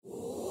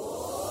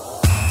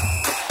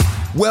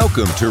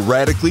Welcome to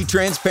Radically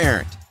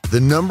Transparent, the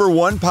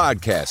 #1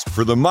 podcast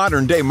for the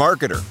modern-day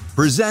marketer,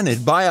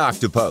 presented by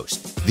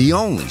Octopost, the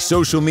only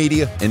social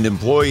media and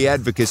employee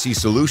advocacy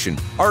solution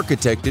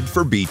architected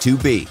for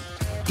B2B.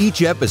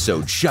 Each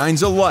episode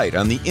shines a light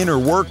on the inner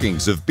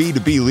workings of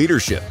B2B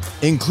leadership,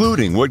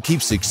 including what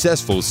keeps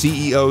successful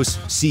CEOs,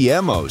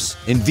 CMOs,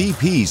 and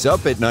VPs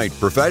up at night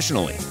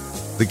professionally.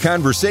 The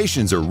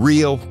conversations are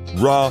real,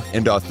 raw,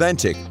 and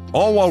authentic,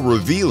 all while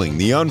revealing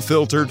the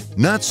unfiltered,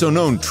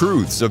 not-so-known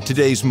truths of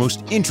today's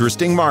most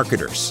interesting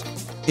marketers.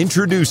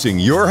 Introducing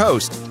your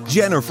host,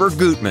 Jennifer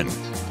Gutman.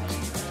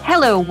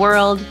 Hello,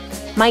 world.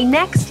 My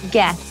next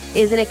guest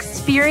is an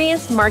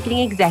experienced marketing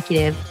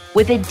executive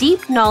with a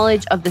deep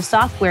knowledge of the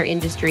software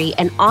industry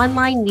and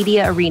online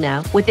media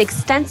arena, with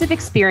extensive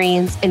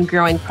experience in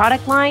growing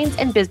product lines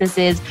and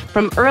businesses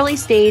from early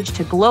stage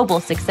to global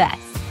success.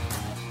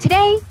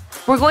 Today,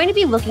 we're going to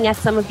be looking at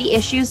some of the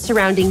issues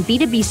surrounding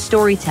B2B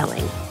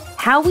storytelling,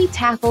 how we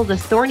tackle the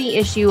thorny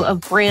issue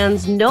of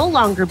brands no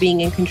longer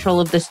being in control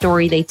of the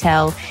story they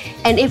tell,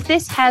 and if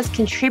this has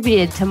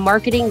contributed to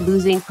marketing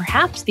losing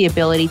perhaps the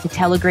ability to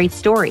tell a great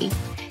story.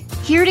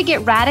 Here to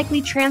get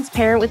radically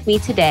transparent with me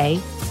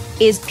today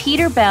is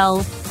Peter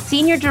Bell,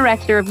 Senior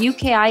Director of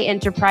UKI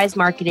Enterprise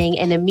Marketing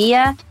and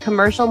EMEA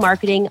Commercial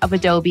Marketing of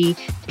Adobe.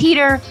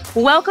 Peter,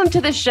 welcome to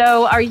the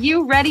show. Are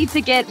you ready to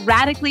get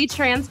radically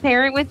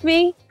transparent with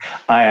me?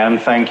 I am,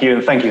 thank you.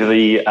 And thank you for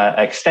the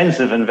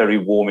extensive and very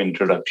warm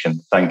introduction.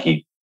 Thank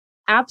you.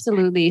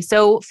 Absolutely.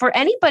 So for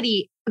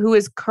anybody who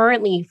is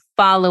currently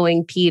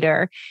following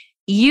Peter,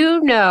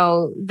 you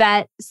know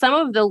that some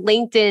of the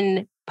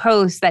LinkedIn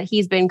posts that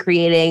he's been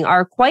creating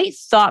are quite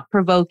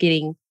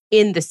thought-provoking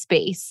in the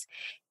space.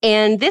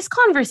 And this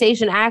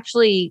conversation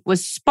actually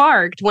was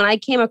sparked when I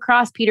came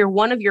across, Peter,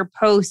 one of your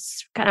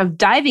posts kind of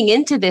diving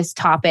into this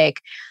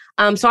topic.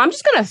 So I'm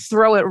just going to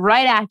throw it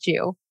right at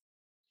you.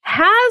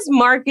 Has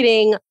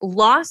marketing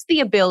lost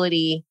the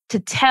ability to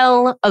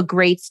tell a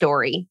great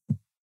story?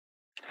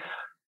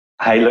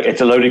 Hey, look, it's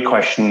a loaded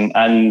question,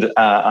 and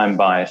I'm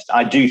biased.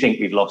 I do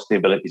think we've lost the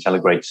ability to tell a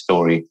great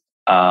story.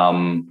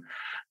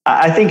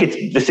 I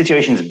think the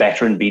situation's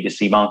better in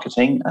B2C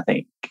marketing. I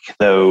think,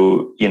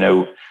 though,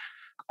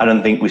 I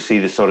don't think we see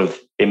the sort of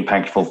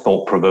impactful,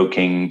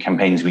 thought-provoking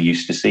campaigns we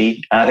used to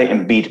see. And I think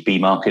in B2B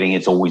marketing,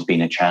 it's always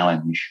been a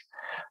challenge.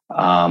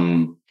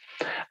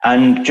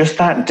 And just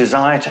that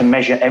desire to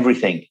measure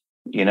everything,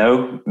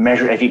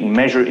 if you can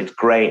measure it, it's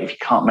great. If you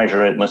can't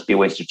measure it, it must be a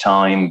waste of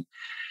time.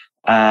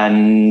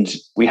 And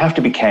we have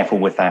to be careful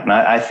with that. And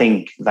I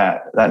think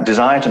that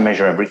desire to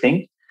measure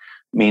everything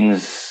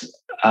means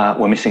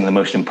we're missing the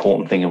most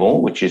important thing of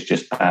all, which is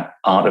just that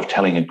art of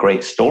telling a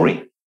great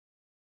story.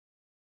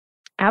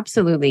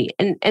 Absolutely.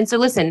 And so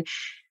listen,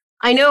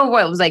 I know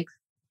what it was like,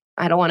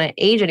 I don't want to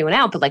age anyone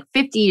out, but like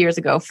 50 years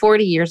ago,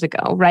 40 years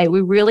ago, right? We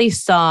really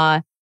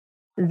saw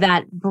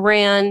that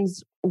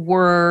brands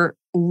were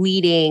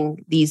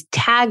leading these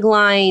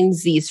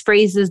taglines, these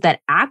phrases that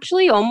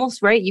actually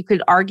almost, right, you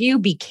could argue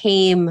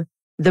became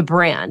the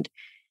brand.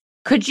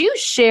 Could you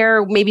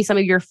share maybe some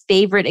of your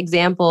favorite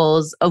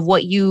examples of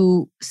what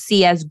you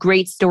see as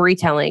great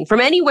storytelling from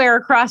anywhere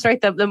across,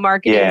 right, the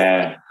marketing?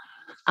 Yeah.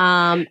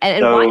 And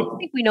why do you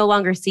think we no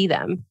longer see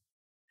them?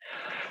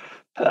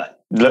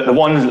 The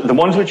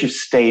ones which have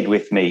stayed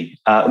with me,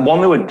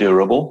 one, they were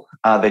durable.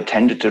 They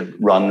tended to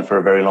run for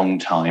a very long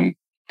time.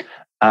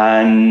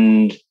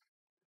 And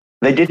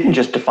they didn't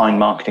just define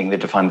marketing, they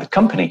defined the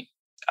company.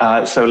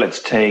 So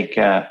let's take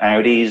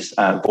Audi's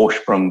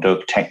Vorsprung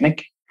durch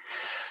Technik,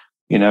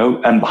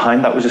 and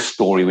behind that was a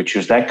story, which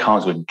was their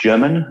cars were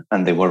German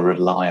and they were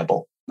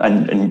reliable.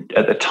 And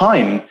at the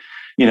time,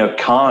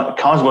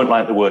 cars weren't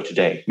like they were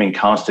today. I mean,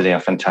 cars today are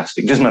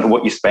fantastic. It doesn't matter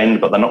what you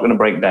spend, but they're not going to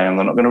break down.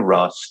 They're not going to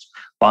rust.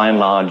 By and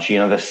large,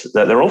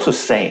 they're also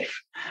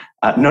safe.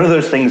 None of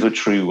those things were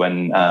true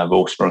when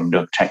Vorsprung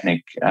durch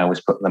Technik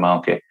was put in the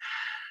market.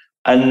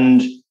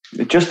 And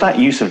just that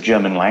use of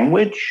German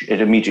language,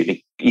 it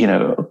immediately,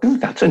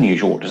 that's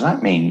unusual. What does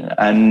that mean?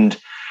 And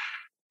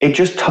it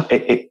just,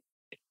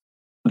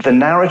 the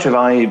narrative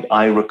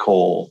I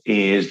recall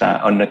is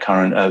that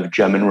undercurrent of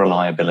German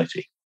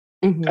reliability.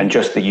 Mm-hmm. And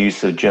just the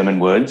use of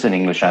German words in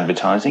English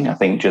advertising, I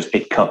think just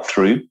it cut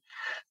through.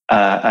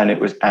 And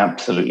it was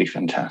absolutely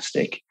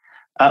fantastic.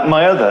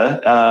 My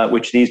other,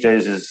 which these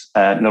days is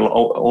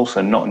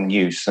also not in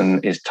use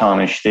and is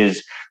tarnished,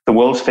 is the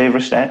world's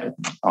favorite,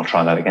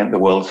 the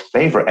world's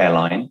favorite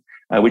airline,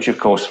 which of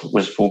course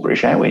was for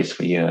British Airways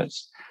for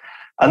years.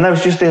 And there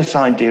was just this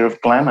idea of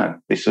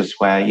glamour. This was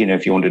where,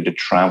 if you wanted to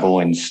travel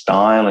in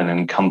style and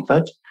in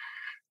comfort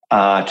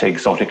to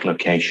exotic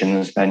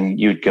locations, then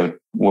you'd go,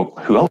 well,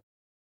 who else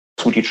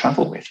would you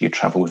travel with? You'd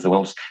travel with the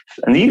world's,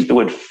 and they used the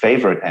word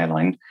favorite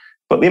airline,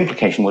 but the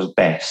implication was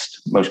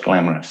best, most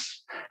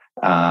glamorous,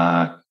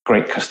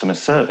 great customer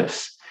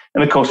service.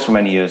 And of course, for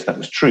many years, that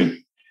was true.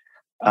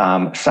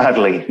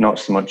 Sadly, not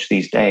so much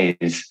these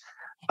days.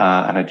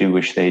 And I do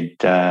wish they'd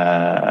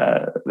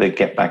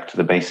get back to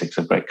the basics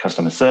of great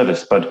customer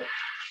service. But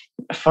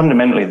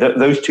fundamentally,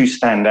 those two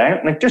stand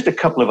out. And just a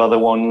couple of other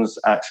ones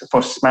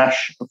for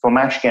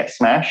Mash Get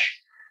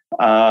Smash,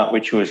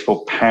 which was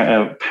for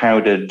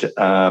powdered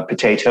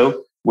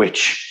potato,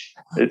 which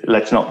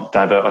let's not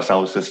divert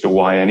ourselves as to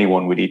why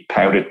anyone would eat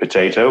powdered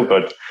potato,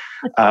 but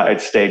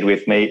it stayed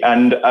with me.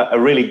 And a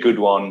really good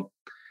one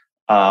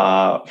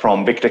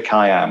from Victor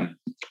Khayyam,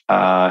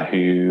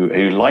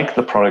 who liked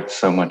the product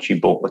so much he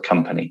bought the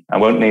company. I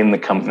won't name the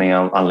company.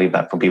 I'll leave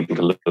that for people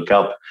to look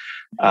up.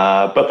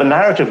 But the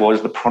narrative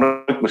was the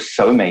product was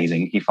so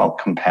amazing, he felt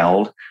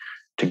compelled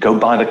to go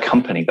buy the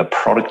company. The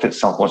product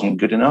itself wasn't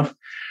good enough.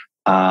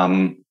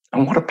 And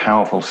what a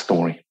powerful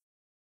story.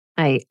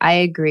 I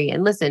agree.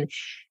 And listen,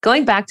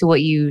 going back to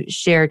what you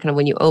shared kind of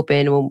when you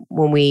opened,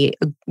 when we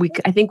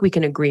I think we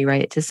can agree,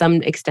 right? To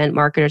some extent,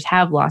 marketers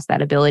have lost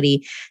that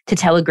ability to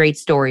tell a great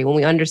story. When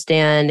we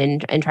understand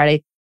and try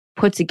to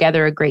put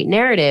together a great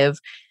narrative,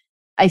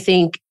 I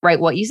think,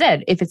 right, what you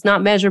said, if it's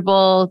not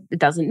measurable, it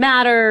doesn't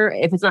matter.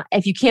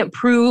 If you can't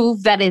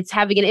prove that it's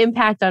having an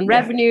impact on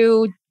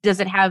revenue, does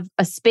it have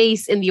a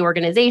space in the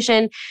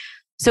organization?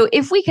 So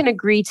if we can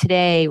agree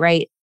today,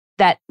 right,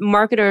 that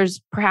marketers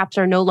perhaps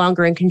are no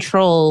longer in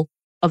control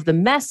of the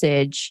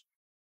message,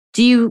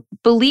 do you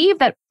believe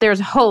that there's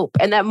hope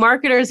and that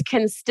marketers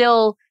can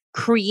still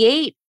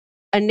create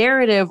a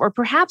narrative? Or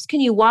perhaps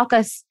can you walk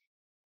us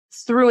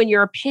through, in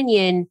your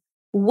opinion,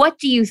 what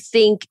do you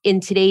think in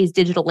today's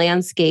digital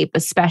landscape,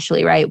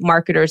 especially, right,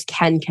 marketers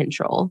can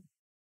control?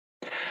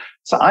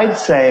 So I'd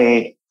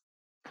say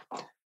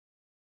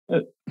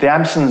the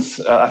absence,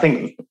 I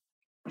think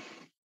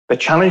the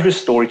challenge with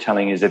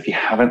storytelling is if you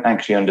haven't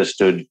actually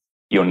understood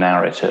your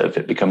narrative,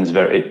 it becomes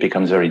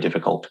very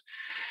difficult.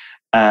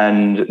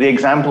 And the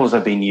examples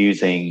I've been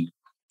using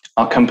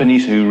are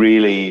companies who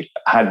really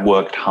had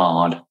worked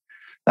hard.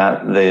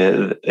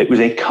 It was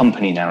a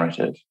company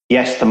narrative.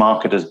 Yes, the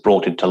marketers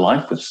brought it to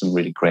life with some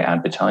really great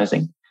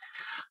advertising,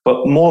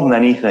 but more than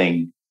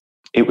anything,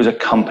 it was a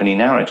company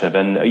narrative.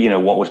 And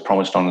what was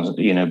promised on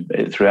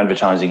through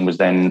advertising was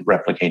then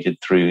replicated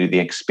through the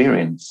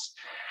experience.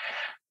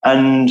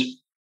 And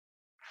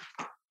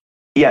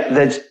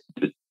there's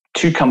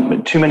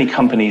too many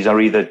companies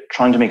are either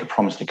trying to make a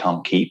promise they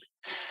can't keep,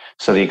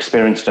 so the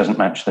experience doesn't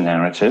match the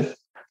narrative.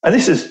 And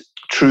this is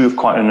true of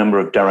quite a number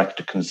of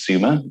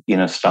direct-to-consumer,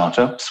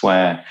 startups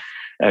where,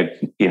 a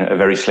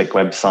very slick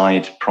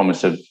website,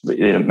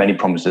 many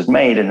promises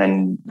made, and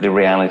then the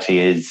reality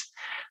is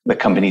the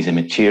company's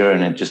immature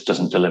and it just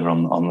doesn't deliver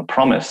on the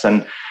promise.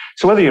 And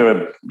so whether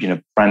you're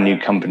a brand new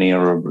company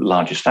or a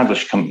large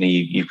established company,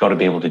 you've got to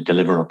be able to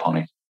deliver upon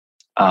it.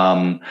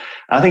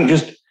 I think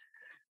just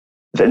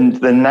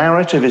the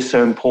narrative is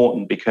so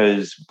important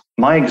because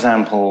my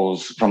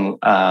examples from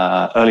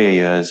earlier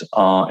years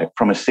are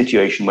from a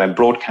situation where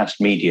broadcast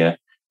media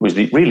was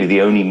really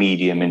the only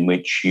medium in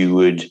which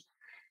you'd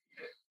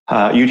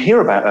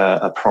hear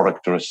about a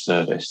product or a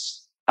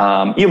service.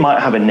 You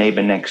might have a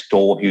neighbor next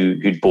door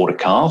who'd bought a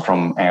car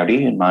from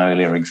Audi in my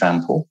earlier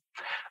example,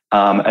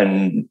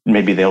 and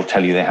maybe they'll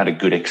tell you they had a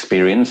good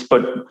experience,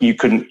 but you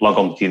couldn't log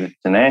on to the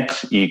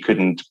internet, you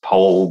couldn't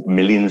poll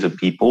millions of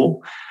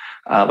people.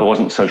 There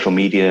wasn't social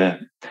media.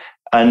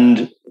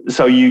 And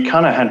so you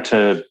kind of had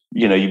to,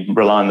 you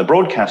rely on the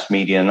broadcast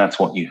media and that's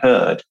what you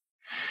heard.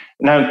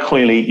 Now,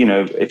 clearly,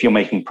 if you're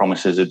making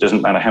promises, it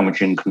doesn't matter how much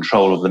you're in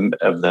control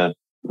of the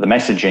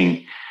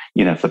messaging.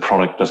 If the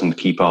product doesn't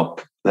keep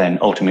up, then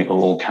ultimately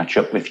it'll all catch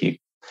up with you.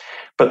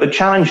 But the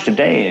challenge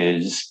today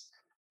is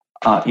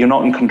you're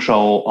not in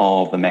control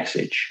of the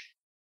message.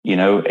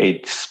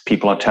 It's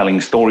people are telling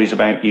stories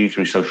about you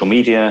through social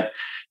media.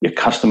 Your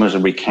customers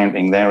are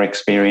recounting their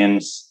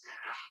experience.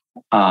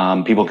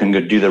 People can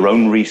go do their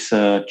own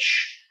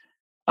research.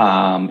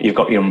 You've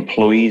got your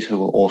employees who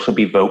will also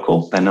be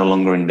vocal. They're no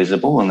longer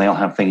invisible and they'll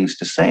have things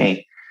to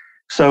say.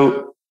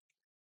 So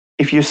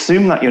if you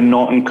assume that you're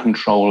not in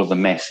control of the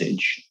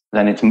message,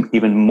 then it's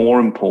even more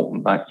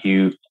important that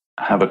you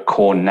have a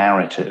core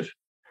narrative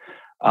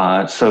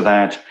so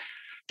that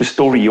the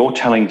story you're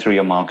telling through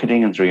your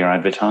marketing and through your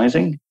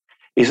advertising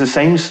is the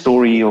same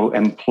story your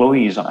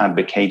employees are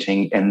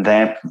advocating in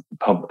their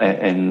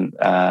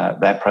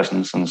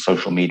presence on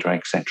social media,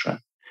 etc.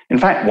 In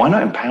fact, why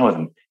not empower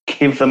them?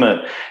 Give them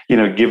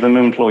an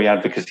employee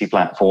advocacy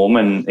platform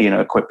and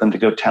equip them to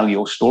go tell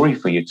your story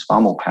for you. It's far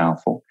more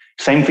powerful.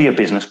 Same for your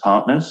business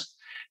partners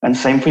and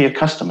same for your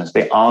customers.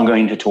 They are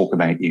going to talk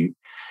about you.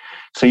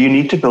 So you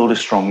need to build a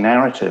strong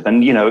narrative.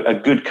 And a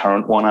good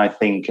current one, I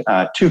think,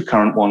 two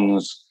current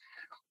ones.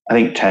 I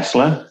think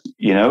Tesla,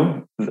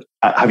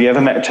 have you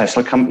ever met a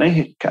Tesla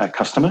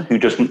customer who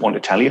doesn't want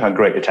to tell you how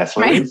great a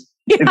Tesla is?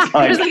 Yeah, it's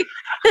like,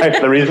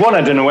 if there is one,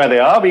 I don't know where they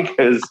are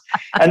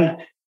and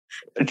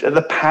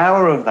the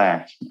power of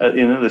that,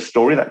 the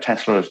story that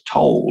Tesla has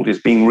told is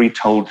being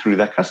retold through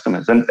their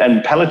customers.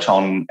 And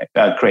Peloton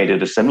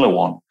created a similar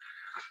one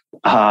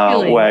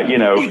really?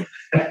 Where,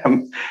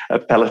 a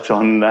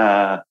Peloton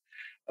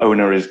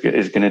owner is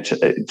going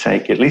to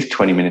take at least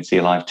 20 minutes of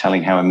your life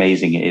telling how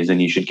amazing it is and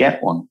you should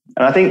get one.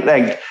 And I think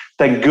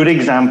they're good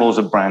examples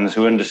of brands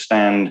who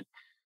understand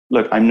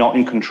look, I'm not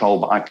in control,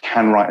 but I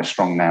can write a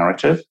strong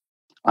narrative.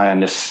 I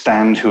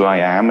understand who I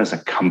am as a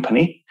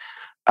company.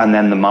 And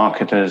then the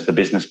marketers, the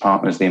business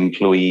partners, the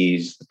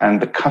employees,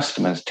 and the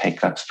customers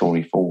take that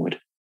story forward.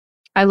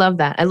 I love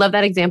that. I love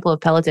that example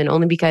of Peloton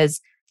only because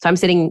so I'm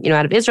sitting,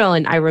 out of Israel,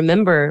 and I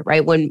remember,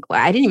 right, when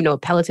I didn't even know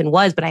what Peloton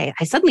was, but I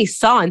suddenly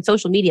saw on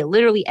social media,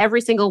 literally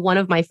every single one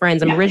of my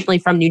friends, I'm originally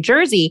from New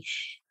Jersey,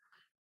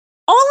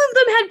 all of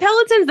them had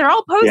Pelotons. They're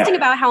all posting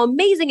about how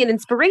amazing and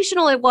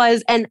inspirational it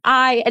was. And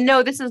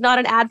no, this is not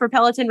an ad for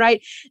Peloton, right?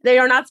 They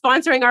are not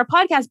sponsoring our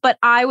podcast, but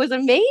I was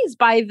amazed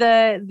by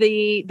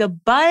the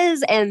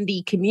buzz and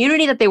the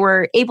community that they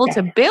were able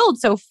to build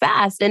so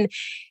fast. And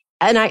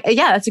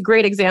that's a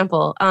great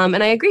example.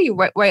 And I agree,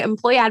 right?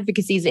 Employee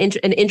advocacy is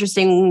an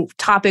interesting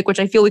topic, which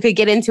I feel we could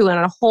get into in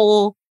a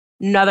whole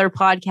nother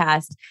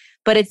podcast.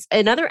 But it's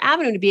another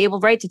avenue to be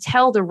able, right, to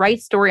tell the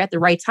right story at the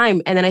right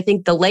time. And then I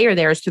think the layer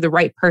there is to the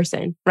right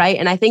person, right?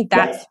 And I think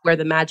that's where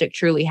the magic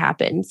truly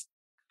happens.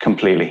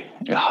 Completely,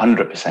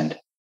 100%.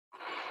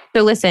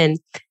 So listen,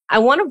 I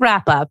want to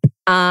wrap up.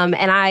 And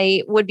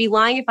I would be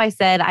lying if I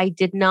said I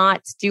did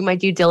not do my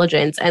due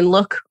diligence and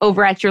look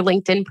over at your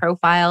LinkedIn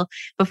profile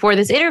before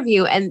this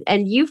interview.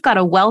 And you've got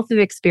a wealth of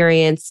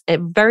experience, a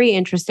very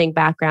interesting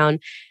background.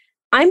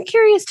 I'm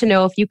curious to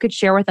know if you could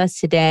share with us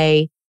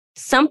today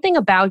something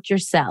about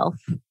yourself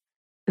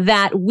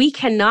that we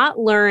cannot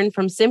learn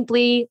from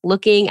simply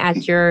looking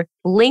at your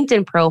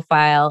LinkedIn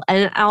profile.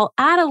 And I'll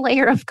add a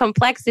layer of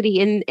complexity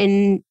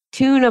in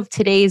tune of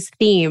today's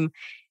theme.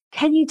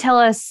 Can you tell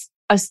us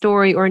a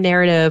story or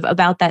narrative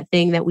about that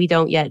thing that we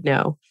don't yet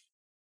know?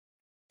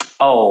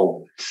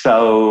 Oh,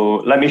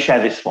 so let me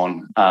share this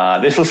one.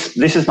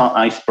 This is my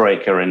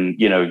icebreaker, and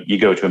you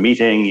go to a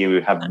meeting,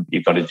 you've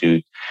got to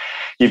do this.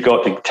 You've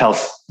got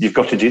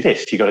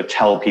to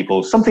tell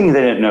people something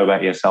they don't know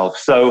about yourself.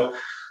 So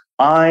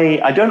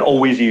I don't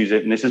always use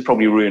it, and this is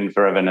probably ruined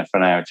forever for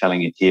now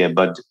telling it here.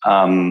 But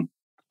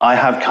I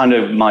have kind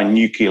of my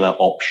nuclear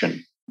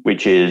option,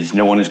 which is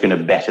no one is going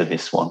to better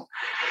this one.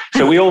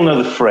 So we all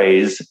know the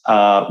phrase,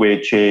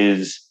 which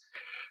is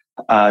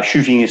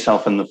shooting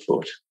yourself in the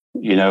foot.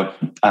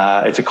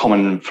 It's a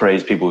common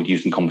phrase people would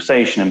use in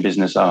conversation and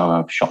business. Oh,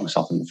 I've shot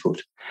myself in the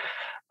foot.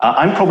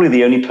 I'm probably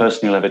the only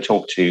person you'll ever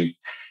talk to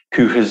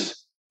who has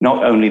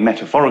not only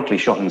metaphorically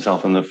shot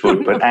himself in the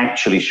foot, but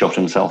actually shot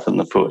himself in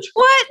the foot.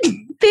 What,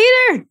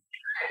 Peter?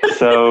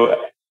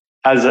 So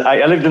as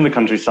I lived in the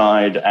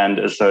countryside, and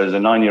as a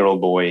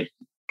 9-year-old boy,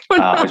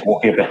 I was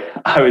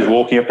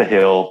walking up a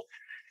hill,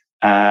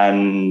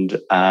 and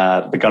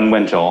the gun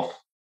went off.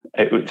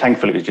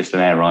 Thankfully, it was just an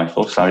air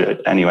rifle. So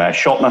anyway, I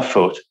shot my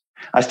foot.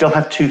 I still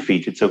have 2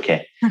 feet. It's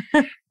okay.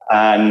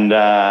 And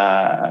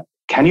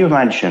can you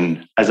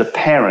imagine, as a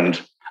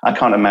parent, I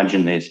can't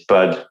imagine this,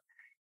 but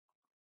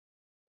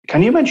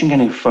can you imagine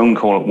getting a phone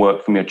call at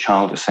work from your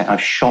child to say,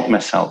 I've shot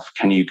myself.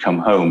 Can you come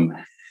home?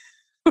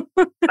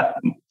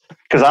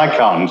 Because I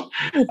can't.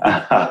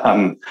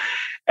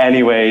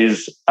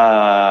 Anyways,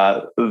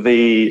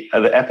 the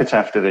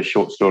epitaph to this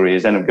short story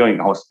is, ended up going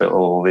to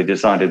hospital. They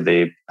decided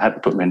they had to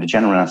put me into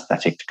general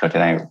anesthetic to cut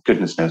it out.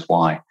 Goodness knows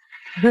why.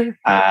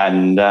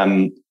 And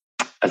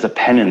as a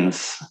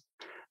penance,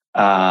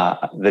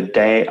 the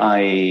day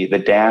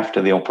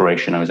after the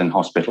operation, I was in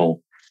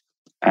hospital,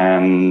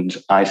 and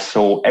I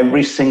saw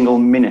every single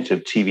minute of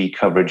TV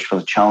coverage for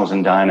the Charles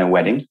and Diana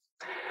wedding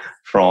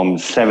from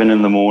 7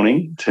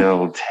 a.m.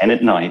 till 10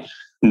 p.m,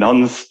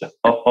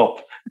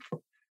 non-stop.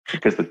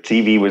 Because the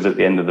TV was at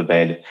the end of the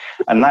bed.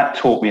 And that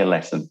taught me a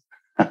lesson.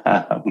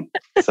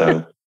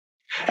 So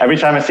every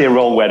time I see a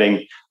royal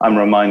wedding, I'm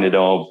reminded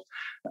of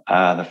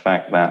the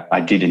fact that I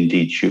did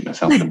indeed shoot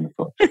myself in the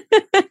foot.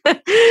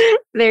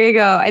 There you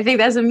go. I think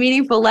that's a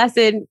meaningful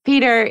lesson.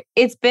 Peter,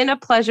 it's been a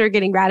pleasure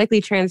getting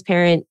radically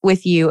transparent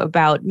with you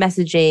about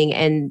messaging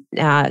and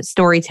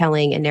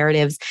storytelling and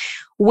narratives.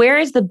 Where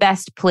is the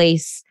best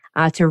place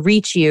to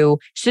reach you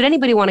should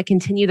anybody want to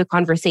continue the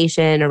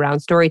conversation around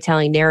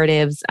storytelling,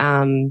 narratives,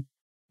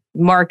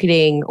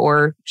 marketing,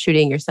 or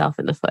shooting yourself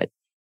in the foot?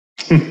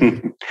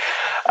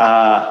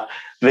 I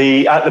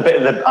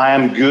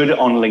am good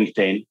on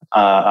LinkedIn.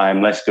 I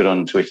am less good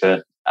on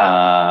Twitter.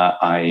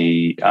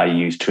 I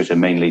use Twitter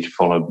mainly to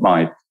follow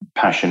my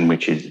passion,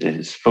 which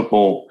is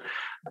football.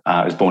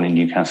 I was born in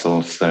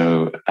Newcastle,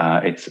 so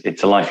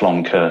it's a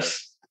lifelong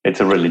curse. It's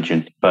a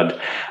religion,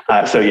 but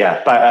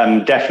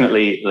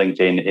definitely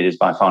LinkedIn. It is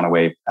by far and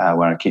away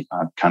where I keep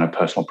my kind of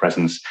personal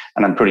presence,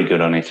 and I'm pretty good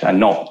on it. And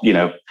not,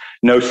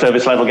 no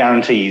service level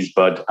guarantees,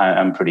 but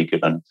I'm pretty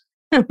good on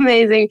it.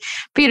 Amazing.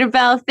 Peter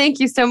Bell, thank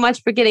you so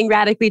much for getting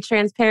radically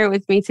transparent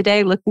with me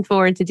today. Looking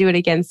forward to do it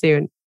again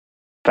soon.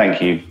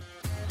 Thank you.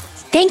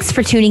 Thanks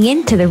for tuning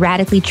in to the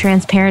Radically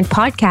Transparent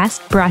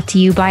podcast, brought to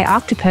you by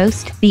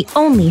Octopost, the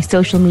only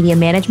social media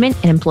management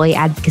and employee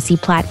advocacy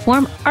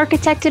platform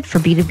architected for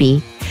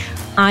B2B.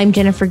 I'm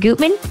Jennifer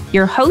Gutman,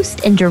 your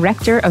host and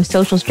director of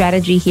social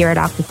strategy here at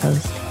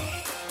Octopost.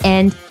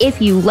 And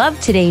if you love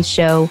today's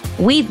show,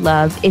 we'd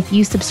love if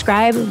you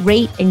subscribe,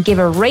 rate, and give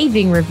a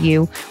raving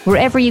review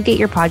wherever you get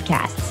your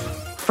podcasts.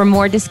 For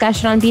more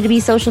discussion on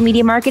B2B social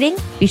media marketing,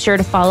 be sure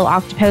to follow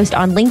Octopost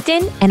on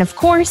LinkedIn. And of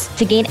course,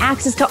 to gain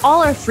access to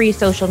all our free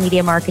social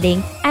media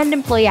marketing and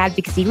employee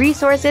advocacy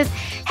resources,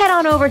 head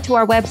on over to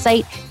our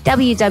website,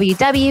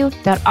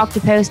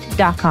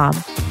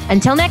 www.octopost.com.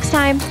 Until next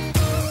time.